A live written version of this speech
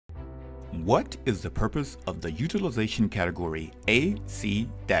What is the purpose of the utilization category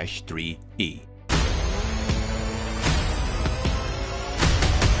AC-3e?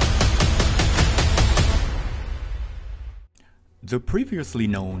 The previously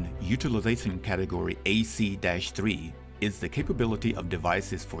known utilization category AC-3 is the capability of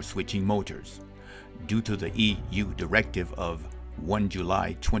devices for switching motors. Due to the EU directive of 1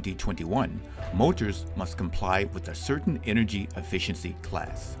 July 2021, motors must comply with a certain energy efficiency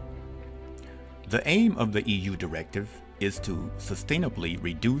class. The aim of the EU directive is to sustainably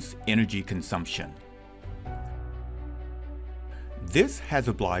reduce energy consumption. This has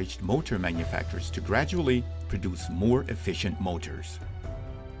obliged motor manufacturers to gradually produce more efficient motors.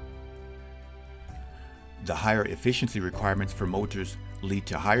 The higher efficiency requirements for motors lead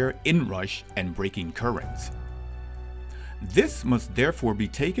to higher inrush and braking currents. This must therefore be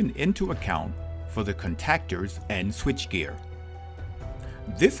taken into account for the contactors and switchgear.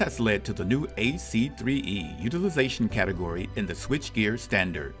 This has led to the new AC-3e utilization category in the switchgear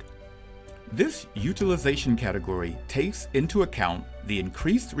standard. This utilization category takes into account the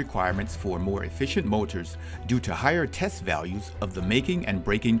increased requirements for more efficient motors due to higher test values of the making and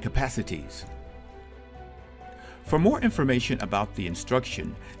braking capacities. For more information about the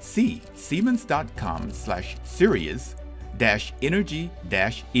instruction, see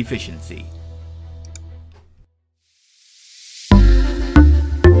siemens.com/Sirius-energy-efficiency.